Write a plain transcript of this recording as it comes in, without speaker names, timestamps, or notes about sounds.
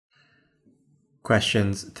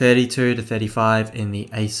Questions 32 to 35 in the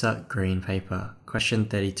ACER green paper. Question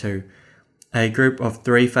 32. A group of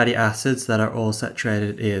 3 fatty acids that are all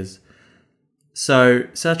saturated is. So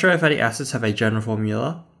saturated fatty acids have a general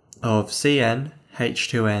formula of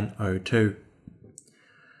CnH2nO2.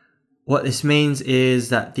 What this means is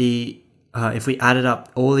that if we added up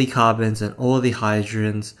all the carbons and all the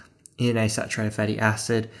hydrogens in a saturated fatty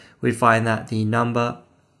acid, we find that the number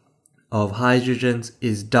of hydrogens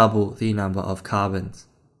is double the number of carbons.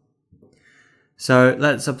 So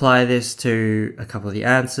let's apply this to a couple of the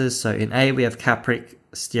answers. So in A we have capric,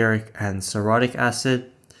 stearic and cirrhotic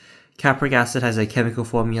acid. Capric acid has a chemical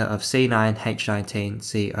formula of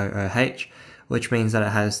C9H19COOH, which means that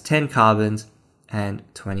it has 10 carbons and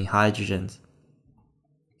 20 hydrogens.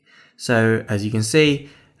 So as you can see,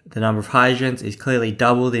 the number of hydrogens is clearly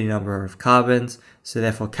double the number of carbons, so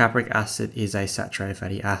therefore capric acid is a saturated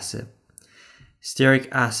fatty acid. Stearic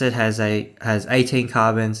acid has 18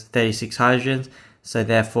 carbons, 36 hydrogens, so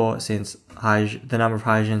therefore since the number of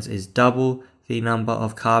hydrogens is double the number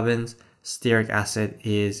of carbons, stearic acid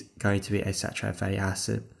is going to be a saturated fatty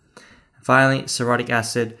acid. Finally, cirrhotic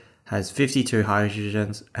acid has 52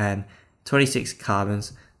 hydrogens and 26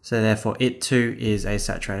 carbons, so therefore it too is a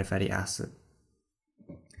saturated fatty acid.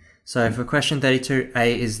 So for question 32,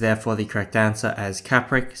 A is therefore the correct answer, as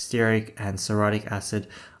capric, stearic and cirrhotic acid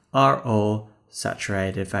are all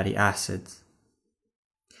saturated fatty acids.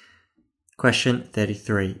 Question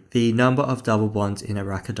 33. The number of double bonds in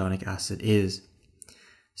arachidonic acid is.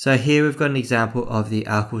 So here we've got an example of the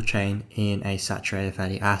alkyl chain in a saturated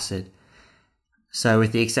fatty acid. So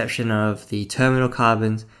with the exception of the terminal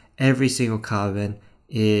carbons, every single carbon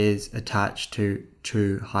is attached to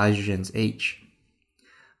 2 hydrogens each.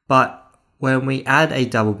 But when we add a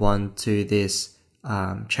double bond to this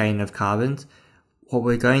chain of carbons, what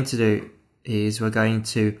we're going to do is we're going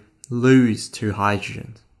to lose 2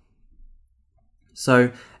 hydrogens.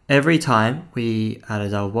 So every time we add a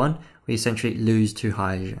double bond, we essentially lose 2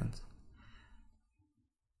 hydrogens.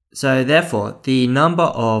 So therefore, the number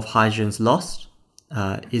of hydrogens lost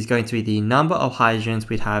is going to be the number of hydrogens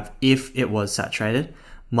we'd have if it was saturated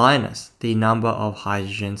minus the number of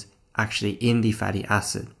hydrogens actually in the fatty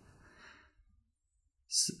acid.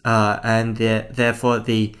 Therefore,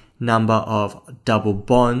 the number of double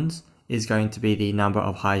bonds is going to be the number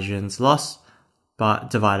of hydrogens lost, but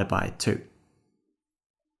divided by 2.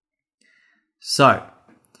 So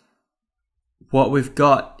what we've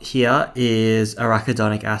got here is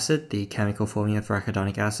arachidonic acid, the chemical formula for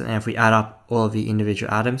arachidonic acid, and if we add up all of the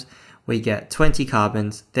individual atoms, we get 20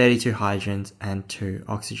 carbons, 32 hydrogens, and 2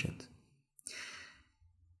 oxygens.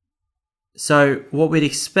 So what we'd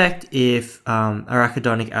expect if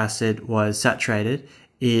arachidonic acid was saturated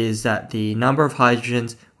is that the number of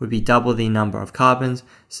hydrogens would be double the number of carbons,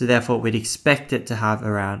 so therefore we'd expect it to have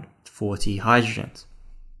around 40 hydrogens.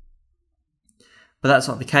 But that's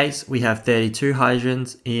not the case. We have 32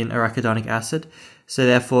 hydrogens in arachidonic acid, so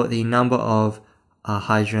therefore the number of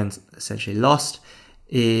hydrogens essentially lost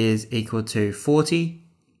is equal to 40,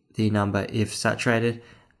 the number if saturated,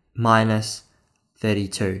 minus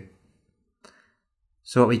 32.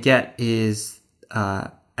 So what we get is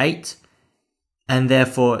 8, and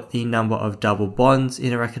therefore the number of double bonds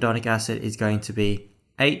in arachidonic acid is going to be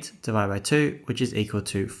 8 divided by 2, which is equal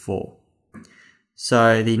to 4.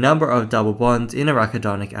 So the number of double bonds in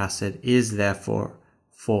arachidonic acid is therefore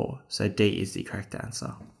 4. So D is the correct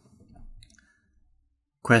answer.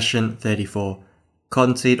 Question 34.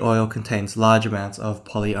 Cottonseed oil contains large amounts of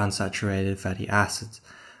polyunsaturated fatty acids.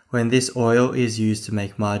 When this oil is used to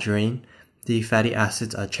make margarine, the fatty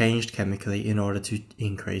acids are changed chemically in order to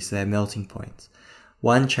increase their melting points.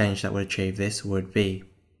 One change that would achieve this would be.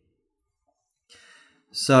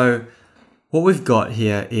 So what we've got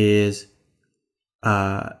here is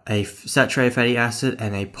a saturated fatty acid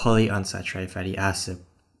and a polyunsaturated fatty acid.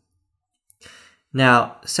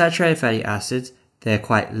 Now, saturated fatty acids, they're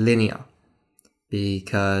quite linear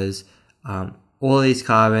because all these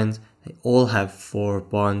carbons, they all have 4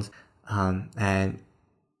 bonds, and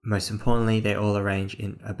most importantly, they all arrange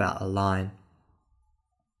in about a line.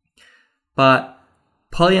 But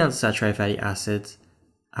polyunsaturated fatty acids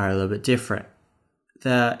are a little bit different.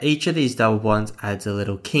 Each of these double bonds adds a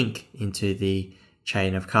little kink into the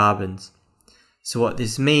chain of carbons. So what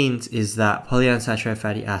this means is that polyunsaturated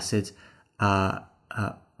fatty acids are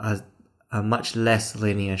a much less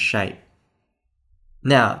linear shape.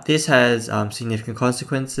 Now, this has significant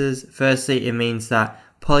consequences. Firstly, it means that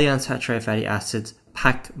polyunsaturated fatty acids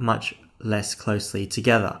pack much less closely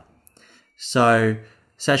together. So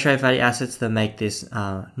saturated fatty acids that make this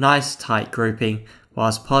nice tight grouping,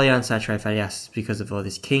 whilst polyunsaturated fatty acids, because of all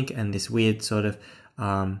this kink and this weird sort of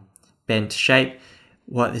bent shape,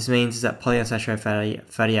 what this means is that polyunsaturated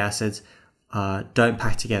fatty acids don't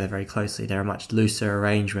pack together very closely. They're a much looser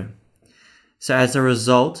arrangement. So as a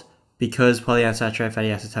result, because polyunsaturated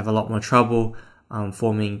fatty acids have a lot more trouble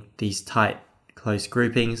forming these tight, close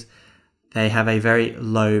groupings, they have a very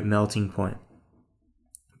low melting point,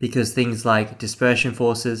 because things like dispersion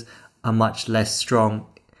forces are much less strong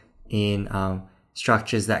in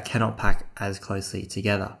structures that cannot pack as closely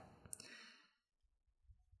together.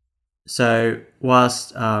 So whilst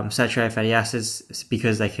saturated fatty acids,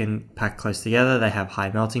 because they can pack close together, they have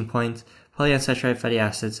high melting points, polyunsaturated fatty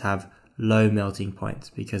acids have low melting points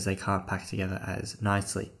because they can't pack together as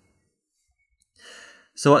nicely.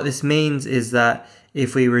 So what this means is that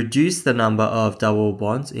if we reduce the number of double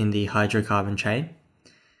bonds in the hydrocarbon chain,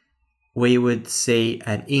 we would see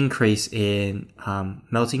an increase in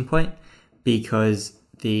melting point, because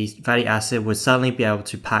the fatty acid would suddenly be able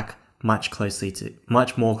to pack much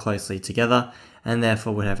more closely together, and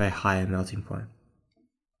therefore would have a higher melting point.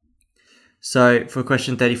 So for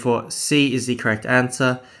question 34, C is the correct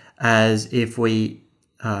answer, as if we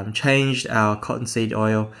changed our cottonseed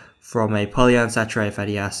oil from a polyunsaturated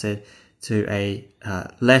fatty acid to a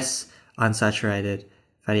less unsaturated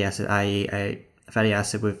fatty acid, i.e. a fatty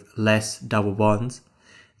acid with less double bonds,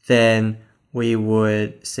 then we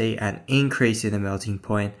would see an increase in the melting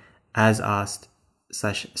point as asked /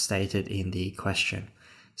 stated in the question.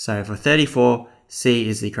 So for 34, C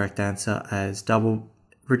is the correct answer, as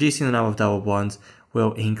reducing the number of double bonds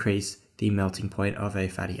will increase the melting point of a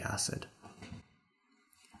fatty acid.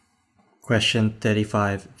 Question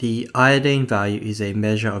 35. The iodine value is a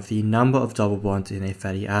measure of the number of double bonds in a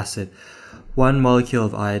fatty acid. One molecule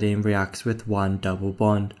of iodine reacts with one double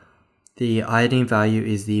bond. The iodine value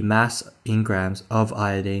is the mass in grams of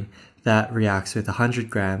iodine that reacts with 100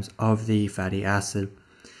 grams of the fatty acid.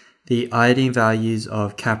 The iodine values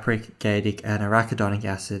of capric, gatic, and arachidonic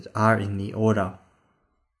acid are in the order.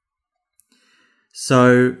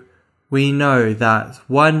 So we know that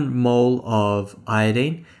 1 mole of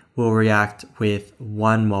iodine will react with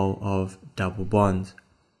 1 mole of double bond.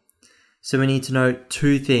 So we need to know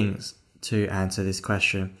two things to answer this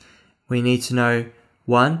question. We need to know,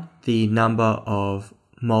 1, the number of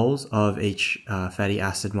moles of each fatty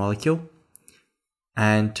acid molecule,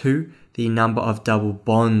 and 2, the number of double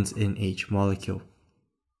bonds in each molecule.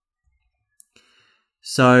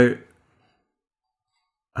 So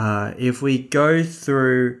if we go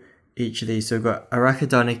through each of these, so we've got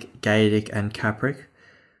arachidonic, gatic, and capric.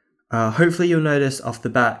 Hopefully you'll notice off the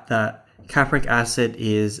bat that capric acid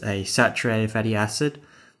is a saturated fatty acid.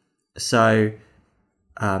 So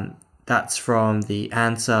that's from the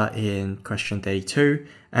answer in question 32.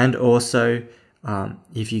 And also,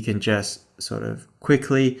 if you can just sort of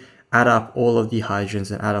quickly add up all of the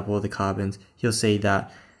hydrogens and add up all the carbons, you'll see that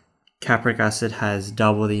capric acid has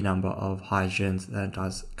double the number of hydrogens than it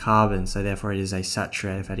does carbon. So therefore it is a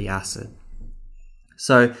saturated fatty acid.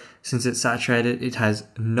 So since it's saturated, it has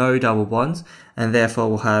no double bonds, and therefore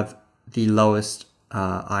will have the lowest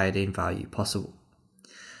iodine value possible.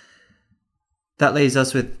 That leaves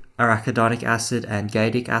us with arachidonic acid and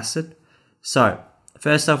gatic acid. So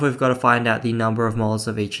first off, we've got to find out the number of moles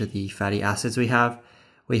of each of the fatty acids we have.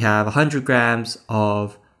 We have 100 grams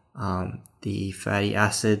of the fatty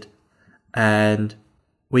acid, and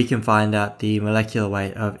we can find out the molecular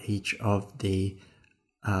weight of each of the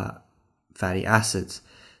fatty acids.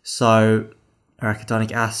 So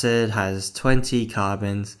arachidonic acid has 20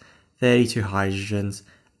 carbons, 32 hydrogens,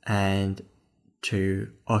 and 2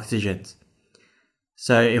 oxygens.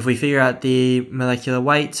 So if we figure out the molecular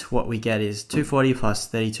weight, what we get is 240 plus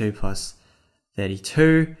 32 plus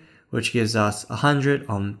 32, which gives us 100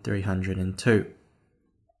 on 302.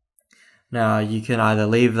 Now you can either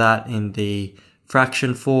leave that in the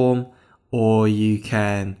fraction form, or you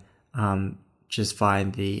can just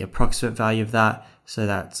find the approximate value of that. So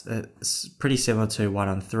that's it's pretty similar to 1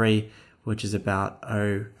 on 3, which is about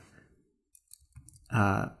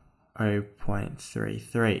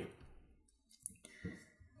 0.33.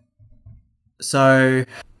 So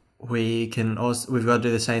we've got to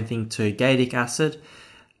do the same thing to gatic acid.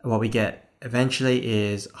 What we get eventually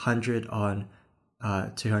is 100 on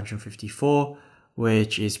 254,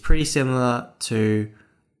 which is pretty similar to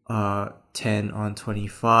 10 on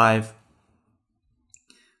 25,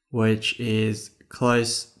 which is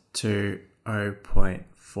close to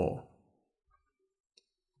 0.4.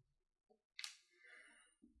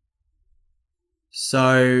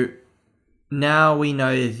 So now we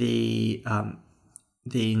know the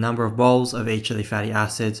number of moles of each of the fatty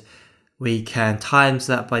acids. we can times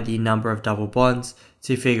that by the number of double bonds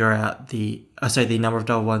to figure out the number of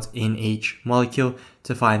double bonds in each molecule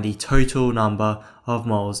to find the total number of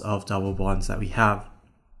moles of double bonds that we have.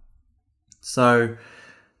 So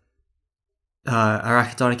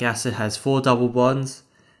arachidonic acid has 4 double bonds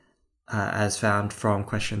as found from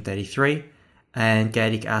question 33, and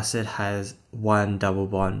gaelic acid has 1 double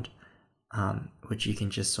bond, which you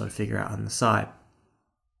can just sort of figure out on the side.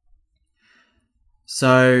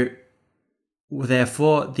 So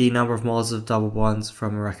therefore, the number of moles of double bonds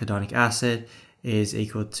from arachidonic acid is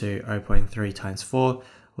equal to 0.3 times 4,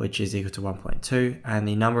 which is equal to 1.2, and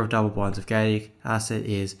the number of double bonds of gaelic acid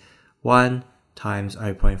is 1 times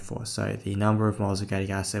 0.4. So the number of moles of gaelic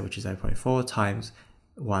acid, which is 0.4, times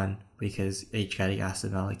 1, because each gaelic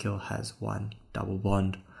acid molecule has 1 double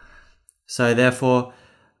bond. So therefore,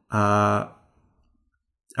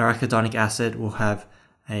 arachidonic acid will have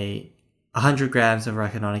 100 grams of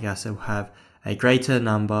arachidonic acid will have a greater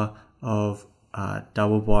number of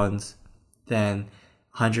double bonds than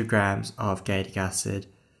 100 grams of gaelic acid,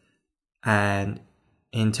 and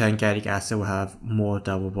in turn gaelic acid will have more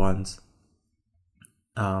double bonds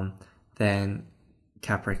than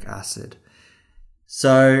capric acid.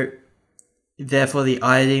 So therefore the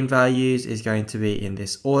iodine values is going to be in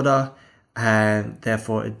this order, and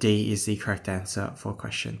therefore D is the correct answer for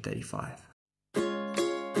question 35.